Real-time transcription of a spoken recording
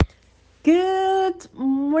Good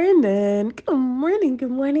morning. Good morning.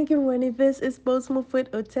 Good morning. Good morning. This is Bozeman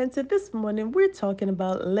Foot Otenta. This morning we're talking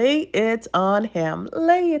about lay it on him.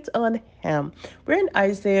 Lay it on him. We're in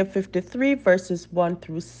Isaiah 53, verses 1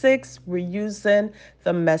 through 6. We're using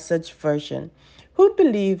the message version. Who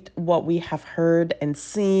believed what we have heard and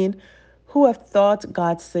seen? Who have thought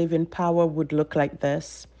God's saving power would look like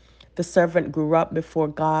this? The servant grew up before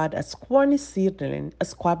God, a scrawny seedling, a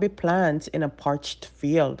squabby plant in a parched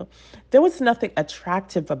field. There was nothing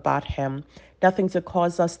attractive about him, nothing to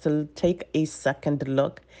cause us to take a second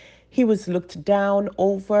look. He was looked down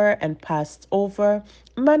over and passed over,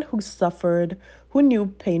 a man who suffered, who knew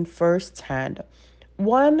pain firsthand.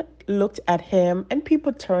 One looked at him and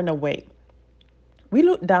people turned away. We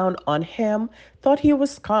looked down on him, thought he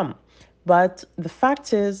was calm. But the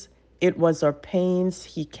fact is, it was our pains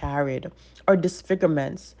he carried, our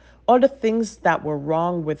disfigurements, all the things that were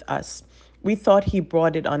wrong with us. We thought he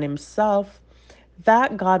brought it on himself,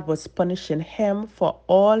 that God was punishing him for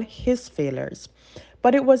all his failures.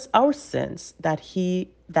 But it was our sins that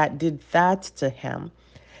did that to him,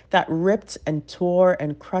 that ripped and tore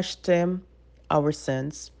and crushed him, our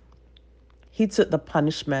sins. He took the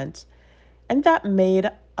punishment, and that made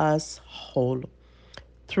us whole.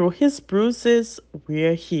 Through his bruises,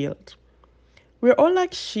 we're healed. We're all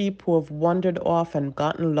like sheep who have wandered off and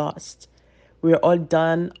gotten lost. We're all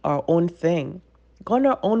done our own thing, gone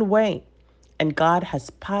our own way. And God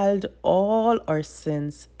has piled all our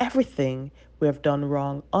sins, everything we have done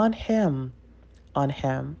wrong, on Him. On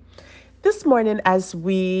Him. This morning, as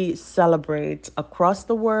we celebrate across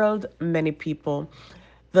the world, many people,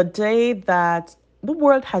 the day that the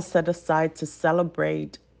world has set aside to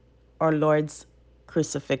celebrate our Lord's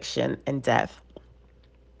crucifixion and death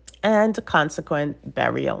and consequent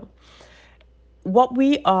burial. What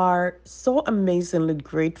we are so amazingly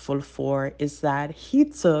grateful for is that He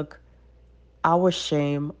took our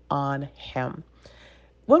shame on Him.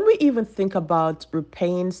 When we even think about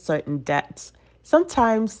repaying certain debts,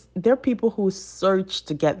 sometimes there are people who search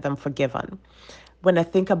to get them forgiven. When I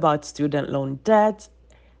think about student loan debt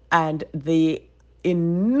and the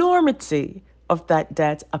enormity of that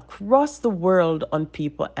debt across the world on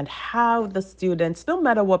people, and how the students, no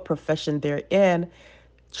matter what profession they're in,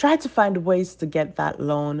 try to find ways to get that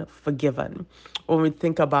loan forgiven. When we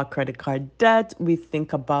think about credit card debt, we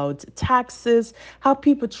think about taxes, how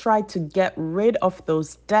people try to get rid of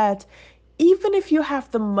those debt. Even if you have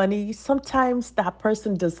the money, sometimes that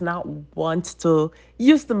person does not want to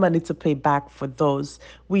use the money to pay back for those.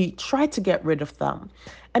 We try to get rid of them.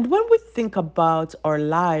 And when we think about our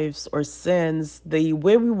lives or sins, the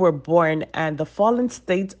way we were born and the fallen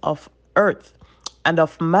state of earth, and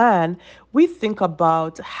of man, we think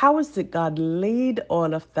about how is it God laid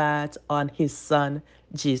all of that on his son,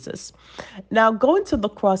 Jesus. Now, going to the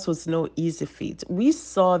cross was no easy feat. We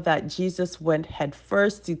saw that Jesus went head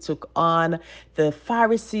first. He took on the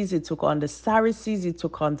Pharisees, he took on the Sadducees, he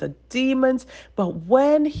took on the demons. But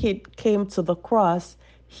when he came to the cross,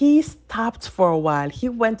 he stopped for a while. He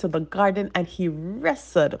went to the garden and he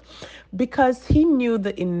rested because he knew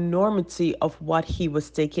the enormity of what he was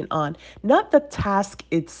taking on. Not the task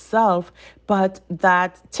itself, but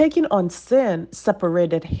that taking on sin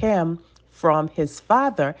separated him from his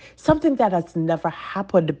father, something that has never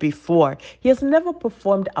happened before. He has never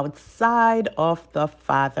performed outside of the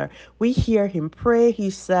father. We hear him pray. He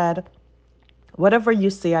said, whatever you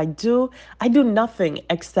say I do nothing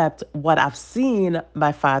except what I've seen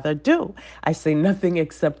my father do. I say nothing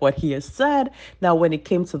except what he has said. Now, when it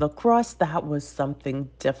came to the cross, that was something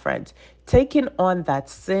different. Taking on that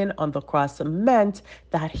sin on the cross meant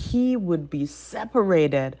that he would be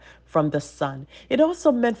separated from the Son. It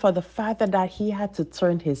also meant for the Father that he had to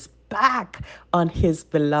turn his back on his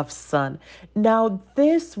beloved Son. Now,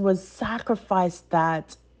 this was sacrifice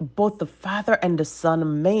that both the Father and the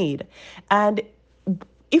Son made. And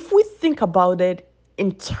if we think about it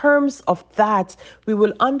in terms of that, we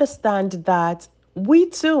will understand that we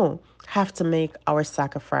too have to make our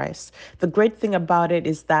sacrifice. The great thing about it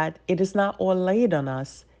is that it is not all laid on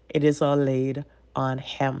us, it is all laid on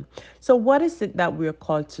Him. So, what is it that we are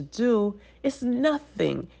called to do? Is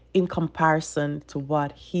nothing in comparison to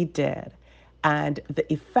what He did and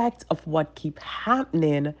the effect of what keep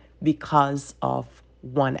happening because of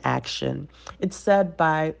one action. It's said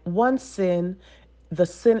by one sin, the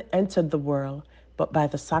sin entered the world, but by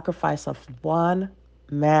the sacrifice of one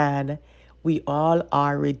man, we all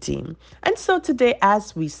are redeemed. And so today,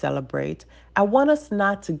 as we celebrate, I want us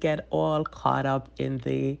not to get all caught up in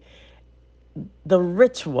the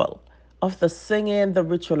ritual of the singing, the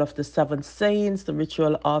ritual of the seven saints, the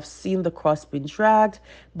ritual of seeing the cross being dragged,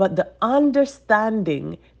 but the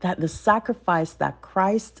understanding that the sacrifice that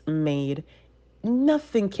Christ made,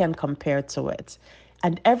 nothing can compare to it.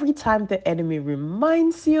 And every time the enemy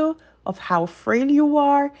reminds you of how frail you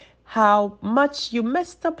are, how much you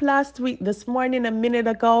messed up last week, this morning, a minute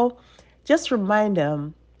ago, just remind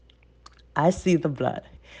them, I see the blood.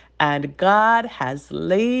 And God has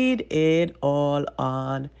laid it all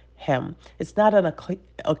on him. It's not an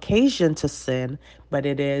occasion to sin, but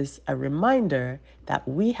it is a reminder that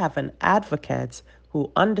we have an advocate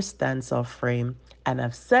who understands our frame and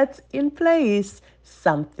have set in place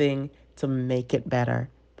something to make it better.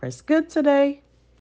 Press good today.